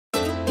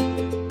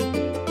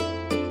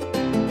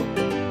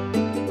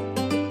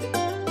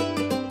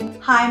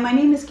Hi, my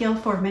name is Gayle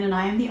Forman and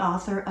I am the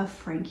author of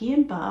Frankie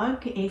and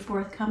Bug, a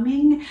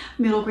forthcoming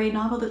middle grade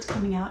novel that's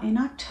coming out in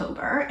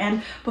October.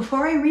 And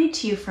before I read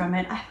to you from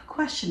it, I have a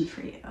question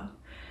for you.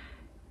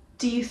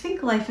 Do you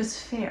think life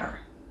is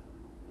fair?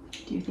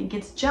 Do you think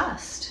it's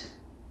just?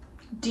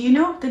 Do you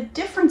know the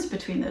difference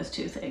between those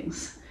two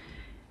things?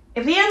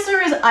 If the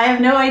answer is I have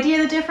no idea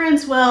the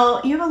difference,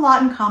 well, you have a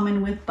lot in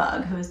common with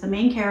Bug, who is the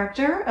main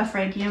character of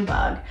Frankie and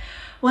Bug.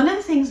 One of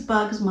the things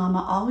Bug's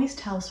mama always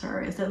tells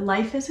her is that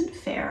life isn't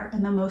fair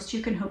and the most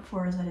you can hope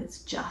for is that it's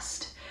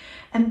just.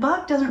 And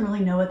Bug doesn't really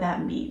know what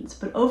that means,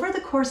 but over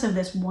the course of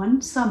this one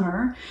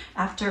summer,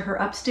 after her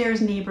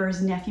upstairs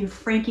neighbor's nephew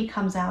Frankie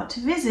comes out to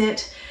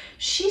visit,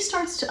 she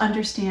starts to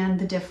understand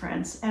the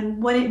difference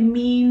and what it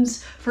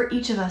means for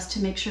each of us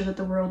to make sure that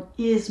the world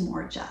is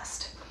more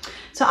just.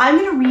 So I'm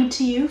going to read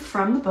to you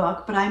from the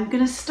book, but I'm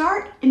going to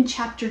start in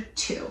chapter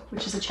 2,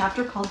 which is a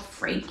chapter called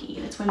Frankie.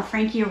 It's when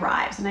Frankie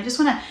arrives. And I just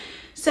want to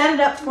set it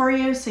up for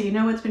you so you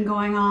know what's been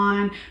going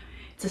on.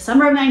 It's the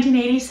summer of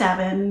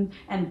 1987,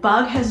 and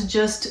Bug has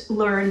just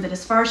learned that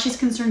as far as she's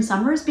concerned,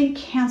 summer is being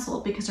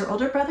canceled because her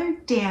older brother,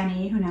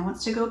 Danny, who now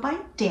wants to go by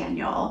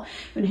Daniel,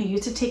 and who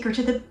used to take her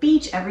to the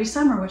beach every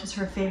summer, which is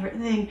her favorite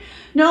thing,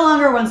 no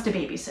longer wants to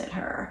babysit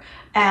her.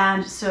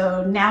 And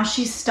so now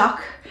she's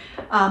stuck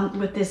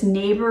with this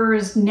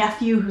neighbor's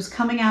nephew who's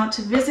coming out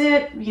to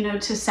visit,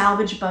 to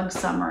salvage Bug's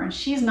summer, and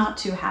she's not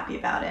too happy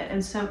about it.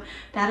 And so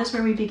that is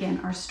where we begin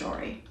our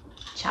story.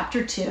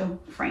 Chapter 2,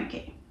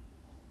 Frankie.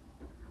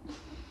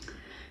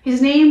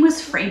 His name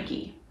was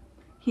Frankie.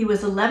 He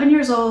was 11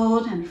 years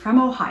old and from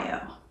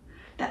Ohio.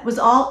 That was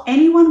all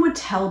anyone would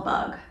tell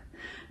Bug.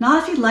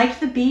 Not if he liked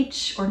the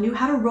beach or knew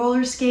how to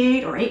roller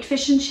skate or ate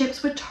fish and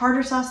chips with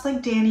tartar sauce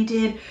like Danny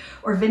did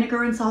or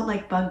vinegar and salt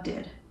like Bug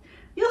did.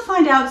 You'll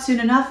find out soon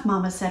enough,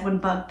 Mama said when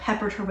Bug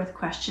peppered her with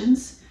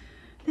questions.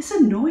 This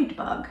annoyed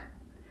Bug.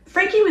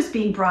 Frankie was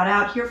being brought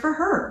out here for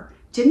her.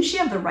 Didn't she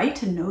have the right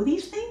to know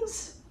these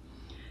things?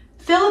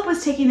 Philip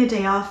was taking the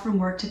day off from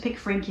work to pick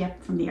Frankie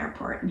up from the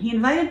airport, and he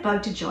invited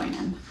Bug to join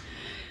him.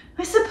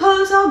 I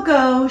suppose I'll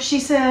go, she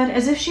said,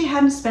 as if she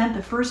hadn't spent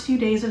the first few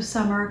days of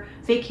summer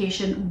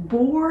vacation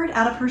bored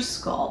out of her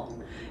skull,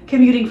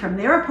 commuting from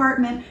their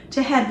apartment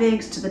to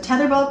Hedvig's to the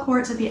tetherball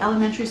courts at the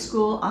elementary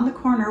school on the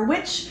corner,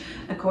 which,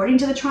 according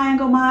to the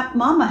triangle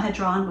Mama had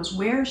drawn, was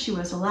where she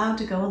was allowed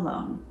to go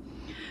alone.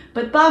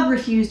 But Bug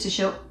refused to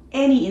show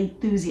any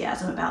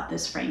enthusiasm about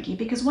this Frankie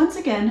because once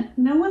again,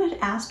 no one had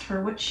asked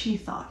her what she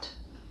thought.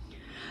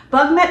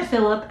 Bug met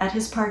Philip at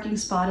his parking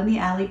spot in the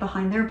alley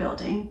behind their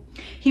building.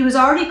 He was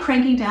already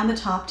cranking down the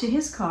top to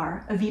his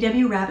car, a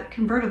VW Rabbit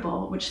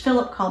convertible, which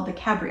Philip called the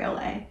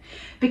cabriolet,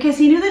 because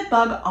he knew that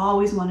Bug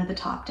always wanted the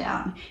top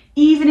down,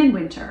 even in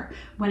winter.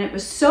 When it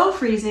was so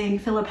freezing,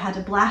 Philip had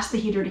to blast the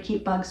heater to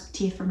keep Bug's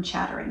teeth from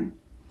chattering.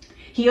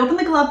 He opened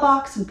the glove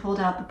box and pulled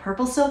out the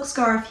purple silk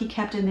scarf he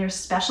kept in there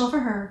special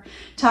for her,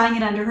 tying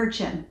it under her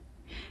chin.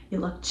 You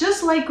look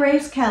just like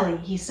Grace Kelly,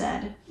 he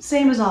said,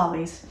 same as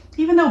always,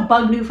 even though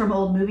Bug knew from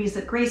old movies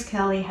that Grace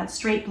Kelly had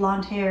straight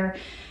blonde hair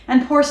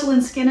and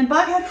porcelain skin, and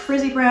Bug had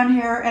frizzy brown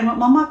hair and what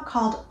Mama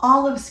called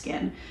olive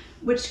skin,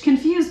 which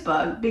confused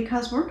Bug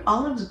because weren't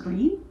olives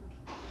green?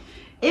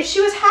 If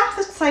she was half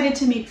excited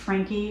to meet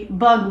Frankie,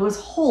 Bug was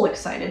whole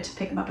excited to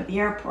pick him up at the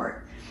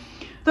airport.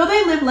 Though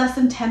they lived less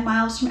than 10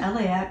 miles from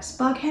LAX,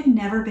 Bug had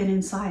never been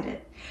inside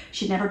it.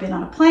 She'd never been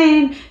on a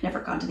plane, never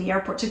gone to the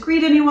airport to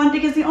greet anyone,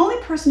 because the only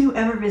person who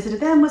ever visited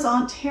them was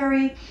Aunt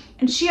Terry,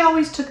 and she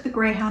always took the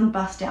Greyhound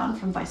bus down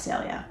from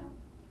Visalia.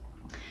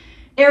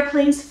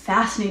 Airplanes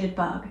fascinated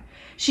Bug.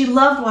 She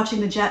loved watching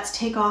the jets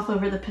take off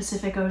over the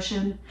Pacific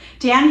Ocean.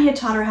 Danny had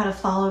taught her how to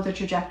follow the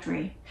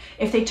trajectory.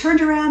 If they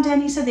turned around,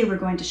 Danny said they were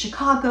going to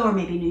Chicago or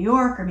maybe New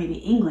York or maybe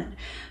England.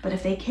 But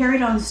if they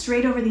carried on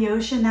straight over the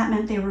ocean, that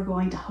meant they were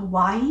going to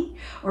Hawaii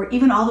or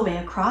even all the way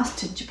across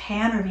to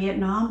Japan or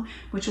Vietnam,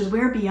 which was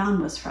where Beyond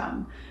was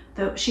from,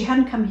 though she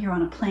hadn't come here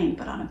on a plane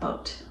but on a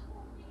boat.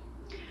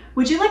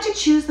 Would you like to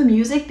choose the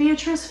music,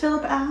 Beatrice?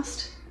 Philip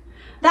asked.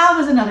 That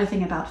was another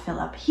thing about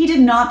Philip. He did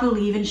not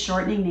believe in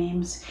shortening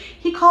names.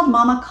 He called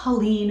Mama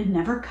Colleen,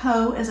 never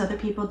Co, as other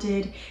people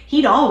did.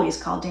 He'd always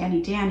called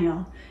Danny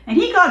Daniel, and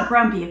he got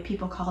grumpy if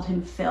people called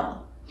him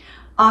Phil.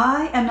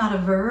 I am not a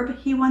verb,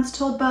 he once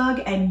told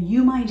Bug, and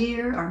you, my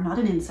dear, are not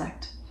an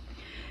insect.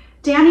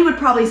 Danny would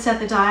probably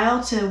set the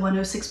dial to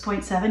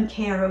 106.7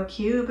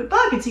 KROQ, but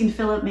Bug had seen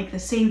Philip make the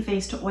same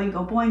face to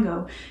Oingo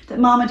Boingo that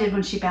Mama did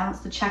when she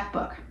balanced the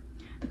checkbook.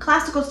 The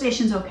classical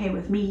station's okay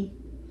with me.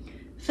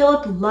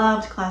 Philip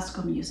loved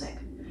classical music.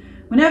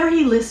 Whenever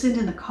he listened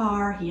in the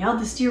car, he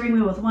held the steering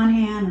wheel with one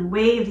hand and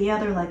waved the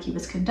other like he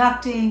was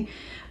conducting.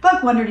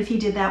 Bug wondered if he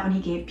did that when he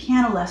gave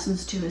piano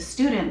lessons to his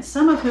students,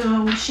 some of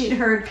whom she'd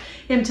heard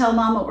him tell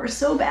Mama were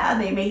so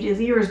bad they made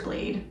his ears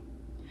bleed.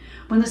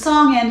 When the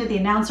song ended, the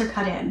announcer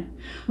cut in.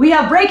 We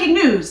have breaking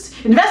news.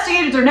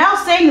 Investigators are now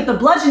saying that the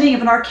bludgeoning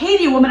of an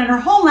Arcadia woman in her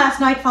home last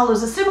night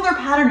follows a similar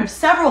pattern of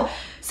several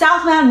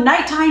Southland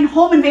nighttime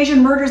home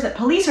invasion murders that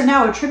police are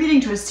now attributing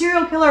to a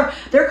serial killer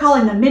they're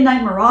calling the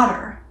Midnight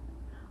Marauder.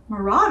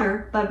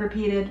 Marauder? Bug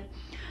repeated.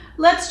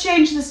 Let's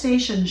change the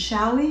station,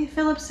 shall we?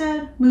 Philip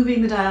said,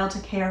 moving the dial to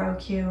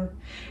KROQ.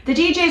 The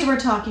DJs were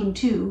talking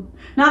too,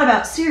 not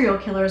about serial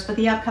killers, but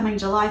the upcoming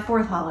July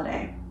 4th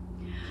holiday.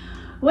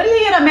 What are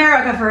you in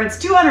America for its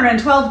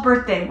 212th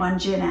birthday, one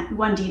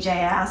DJ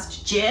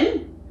asked.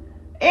 Gin?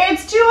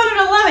 It's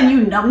 211,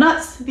 you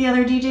numbnuts, the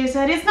other DJ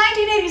said. It's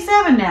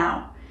 1987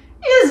 now.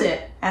 Is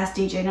it? Asked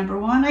DJ number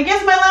 1. I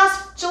guess my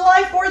last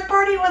July 4th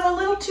party was a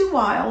little too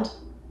wild.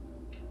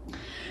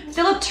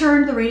 Philip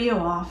turned the radio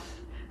off.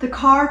 The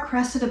car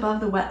crested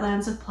above the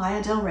wetlands of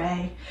Playa del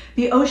Rey.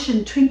 The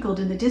ocean twinkled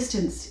in the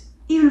distance.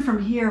 Even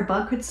from here,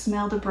 Bug could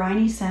smell the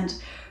briny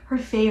scent, her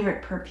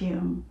favorite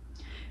perfume.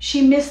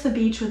 She missed the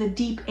beach with a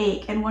deep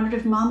ache and wondered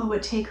if Mama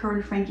would take her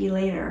and Frankie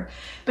later.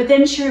 But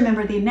then she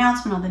remembered the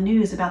announcement on the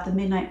news about the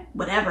midnight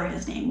whatever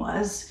his name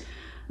was.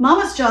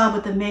 Mama's job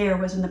with the mayor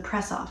was in the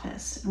press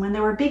office, and when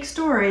there were big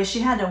stories,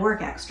 she had to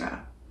work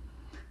extra.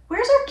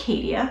 Where's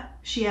Arcadia?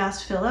 She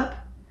asked Philip.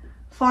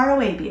 Far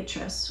away,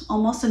 Beatrice.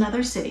 Almost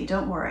another city,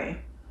 don't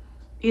worry.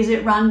 Is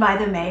it run by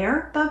the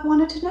mayor? Bug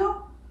wanted to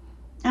know.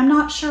 I'm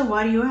not sure.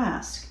 Why do you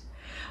ask?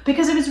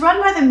 Because if it's run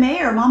by the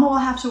mayor, Mama will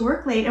have to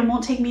work late and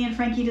won't take me and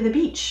Frankie to the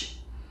beach.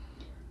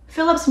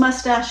 Philip's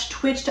mustache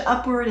twitched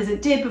upward as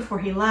it did before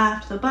he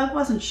laughed, though Bug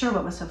wasn't sure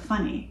what was so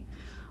funny.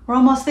 We're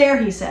almost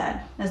there, he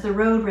said, as the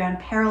road ran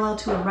parallel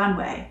to a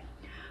runway.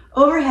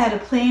 Overhead, a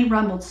plane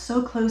rumbled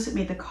so close it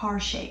made the car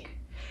shake.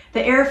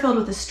 The air filled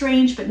with a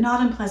strange but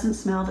not unpleasant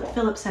smell that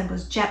Philip said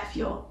was jet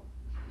fuel.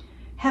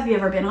 Have you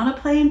ever been on a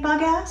plane?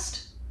 Bug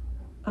asked.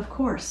 Of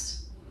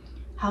course.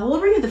 How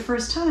old were you the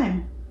first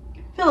time?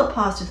 Philip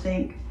paused to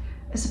think.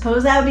 I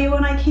suppose that would be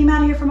when I came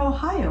out here from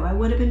Ohio. I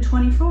would have been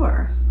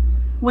 24.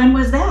 When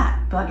was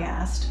that? Bug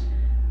asked.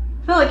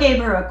 Philip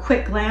gave her a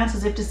quick glance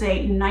as if to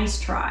say, nice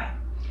try.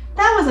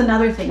 That was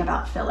another thing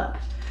about Philip.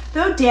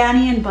 Though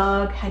Danny and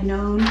Bug had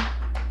known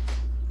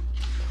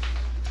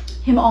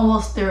him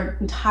almost their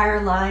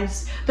entire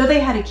lives, though they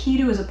had a key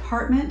to his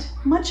apartment,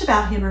 much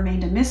about him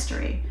remained a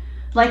mystery.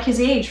 Like his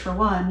age, for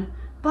one,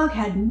 Bug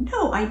had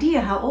no idea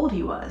how old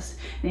he was.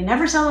 They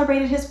never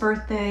celebrated his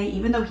birthday,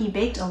 even though he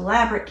baked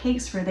elaborate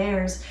cakes for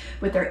theirs,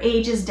 with their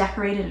ages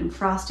decorated and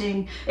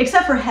frosting,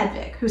 except for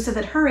Hedvig, who said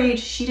that her age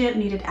she didn't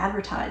need it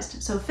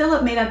advertised, so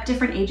Philip made up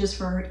different ages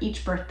for her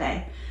each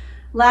birthday.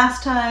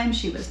 Last time,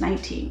 she was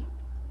 19.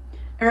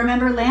 I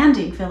remember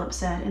landing, Philip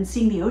said, and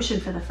seeing the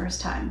ocean for the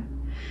first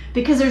time.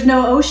 Because there's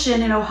no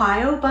ocean in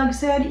Ohio, Bug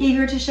said,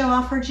 eager to show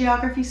off her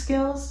geography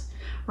skills.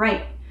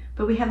 Right,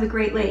 but we have the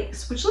Great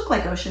Lakes, which look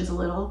like oceans a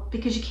little,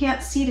 because you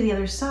can't see to the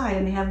other side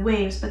and they have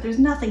waves, but there's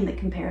nothing that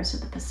compares to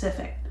the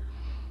Pacific.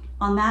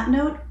 On that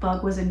note,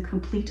 Bug was in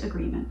complete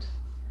agreement.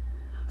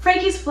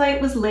 Frankie's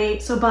flight was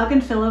late, so Bug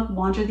and Philip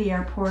wandered the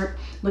airport,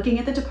 looking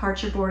at the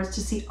departure boards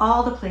to see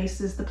all the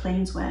places the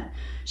planes went.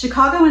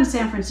 Chicago and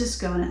San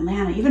Francisco and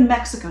Atlanta, even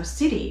Mexico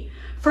City.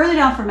 Further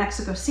down from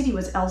Mexico City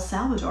was El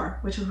Salvador,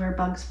 which was where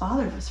Bug's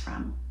father was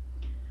from.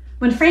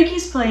 When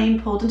Frankie's plane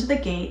pulled into the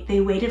gate,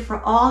 they waited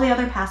for all the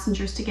other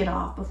passengers to get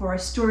off before a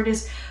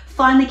stewardess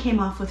finally came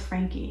off with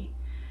Frankie.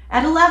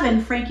 At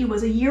 11, Frankie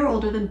was a year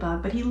older than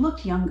Bug, but he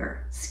looked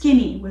younger,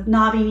 skinny, with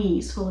knobby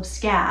knees full of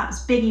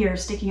scabs, big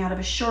ears sticking out of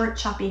a short,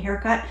 choppy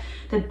haircut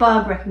that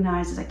Bug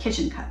recognized as a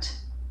kitchen cut.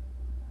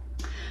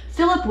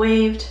 Philip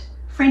waved,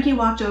 Frankie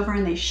walked over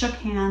and they shook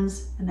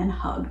hands and then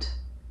hugged.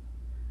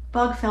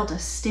 Bug felt a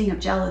sting of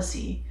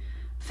jealousy.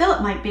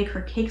 Philip might bake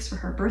her cakes for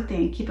her birthday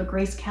and keep a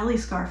Grace Kelly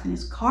scarf in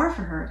his car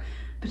for her,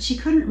 but she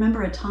couldn't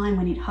remember a time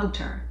when he'd hugged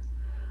her.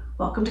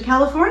 Welcome to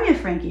California,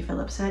 Frankie,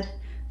 Philip said.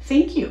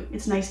 Thank you.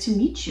 It's nice to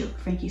meet you,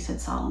 Frankie said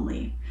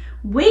solemnly.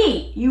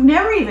 Wait, you've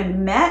never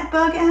even met?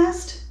 Bug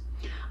asked.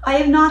 I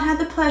have not had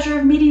the pleasure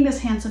of meeting this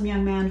handsome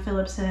young man,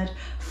 Philip said.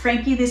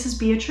 Frankie, this is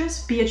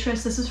Beatrice.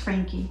 Beatrice, this is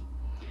Frankie.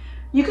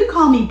 You can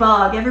call me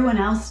Bug. Everyone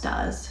else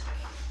does.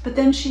 But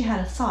then she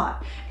had a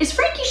thought. Is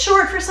Frankie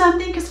short for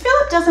something? Because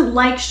Philip doesn't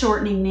like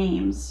shortening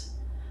names.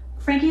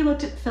 Frankie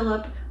looked at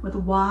Philip with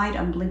wide,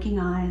 unblinking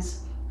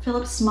eyes.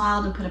 Philip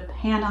smiled and put a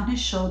hand on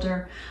his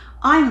shoulder.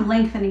 I'm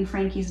lengthening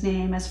Frankie's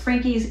name, as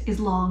Frankie's is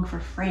long for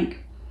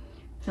Frank.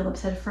 Philip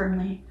said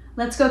firmly.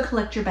 Let's go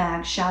collect your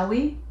bag, shall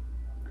we?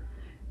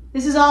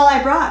 This is all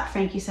I brought,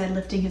 Frankie said,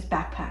 lifting his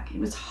backpack. It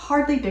was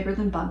hardly bigger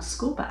than Bug's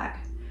school bag.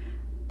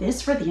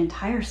 This for the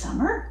entire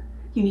summer?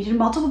 You needed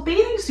multiple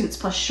bathing suits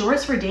plus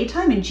shorts for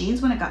daytime and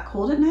jeans when it got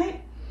cold at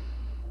night?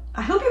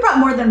 I hope you brought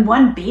more than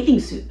one bathing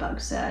suit, Bug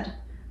said.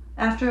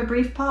 After a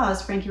brief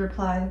pause, Frankie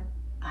replied,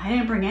 I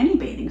didn't bring any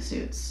bathing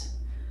suits.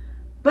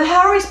 But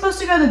how are we supposed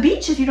to go to the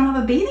beach if you don't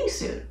have a bathing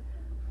suit?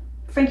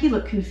 Frankie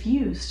looked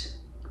confused.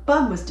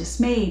 Bug was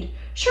dismayed.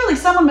 Surely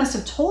someone must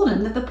have told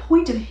him that the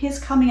point of his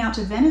coming out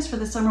to Venice for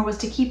the summer was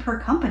to keep her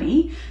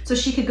company so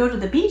she could go to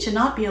the beach and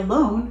not be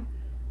alone.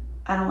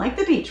 I don't like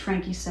the beach,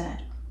 Frankie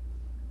said.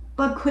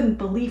 Bug couldn't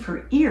believe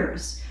her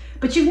ears.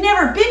 But you've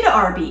never been to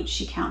our beach,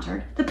 she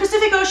countered. The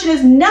Pacific Ocean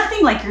is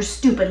nothing like your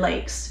stupid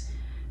lakes.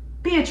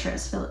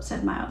 Beatrice, Philip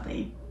said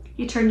mildly.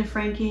 He turned to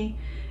Frankie.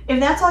 If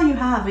that's all you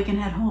have, we can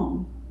head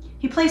home.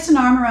 He placed an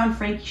arm around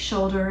Frankie's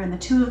shoulder, and the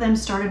two of them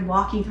started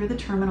walking through the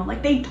terminal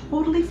like they'd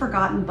totally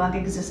forgotten Bug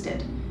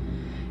existed.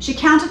 She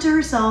counted to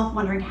herself,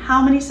 wondering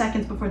how many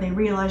seconds before they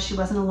realized she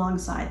wasn't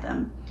alongside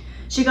them.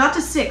 She got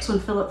to 6 when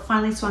Philip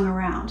finally swung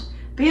around.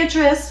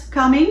 "Beatrice,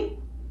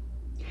 coming?"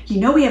 "You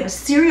know we have a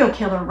serial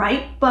killer,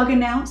 right?" Bug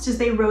announced as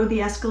they rode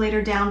the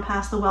escalator down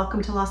past the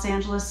Welcome to Los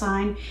Angeles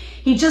sign.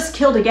 "He just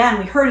killed again.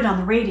 We heard it on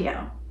the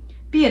radio."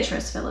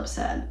 "Beatrice," Philip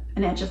said,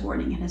 an edge of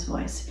warning in his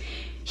voice.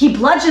 "He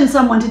bludgeoned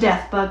someone to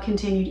death," Bug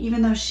continued,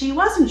 even though she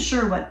wasn't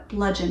sure what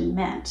bludgeon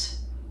meant.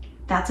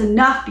 "That's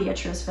enough,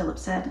 Beatrice," Philip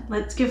said.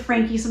 "Let's give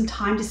Frankie some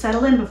time to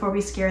settle in before we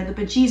scare the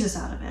bejesus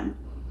out of him."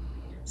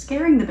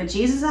 Scaring the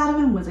bejesus out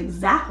of him was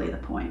exactly the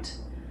point.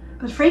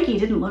 But Frankie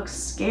didn't look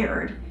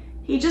scared.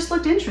 He just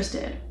looked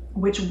interested,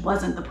 which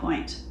wasn't the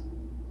point.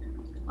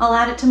 "I'll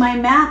add it to my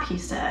map," he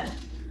said.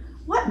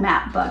 "What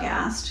map?" Bug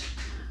asked.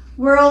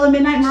 "Where all the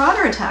Midnight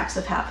Marauder attacks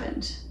have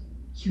happened."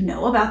 "You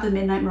know about the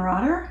Midnight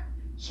Marauder?"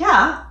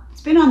 "Yeah,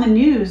 it's been on the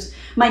news.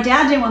 My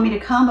dad didn't want me to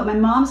come, but my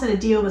mom said a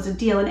deal was a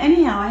deal, and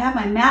anyhow, I have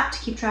my map to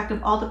keep track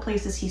of all the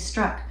places he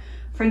struck."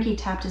 Frankie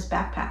tapped his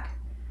backpack.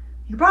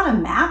 "You brought a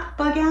map?"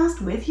 Bug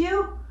asked. "With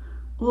you?"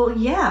 "Well,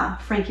 yeah,"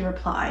 Frankie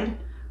replied.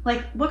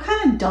 Like, what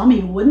kind of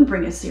dummy wouldn't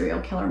bring a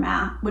serial killer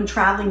map when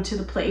traveling to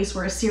the place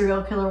where a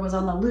serial killer was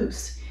on the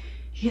loose?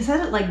 He said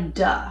it like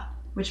duh,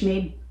 which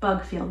made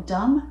Bug feel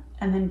dumb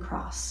and then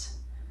cross.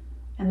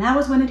 And that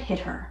was when it hit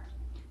her.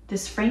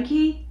 This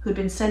Frankie, who'd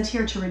been sent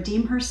here to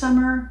redeem her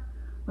summer,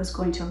 was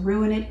going to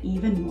ruin it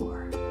even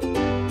more.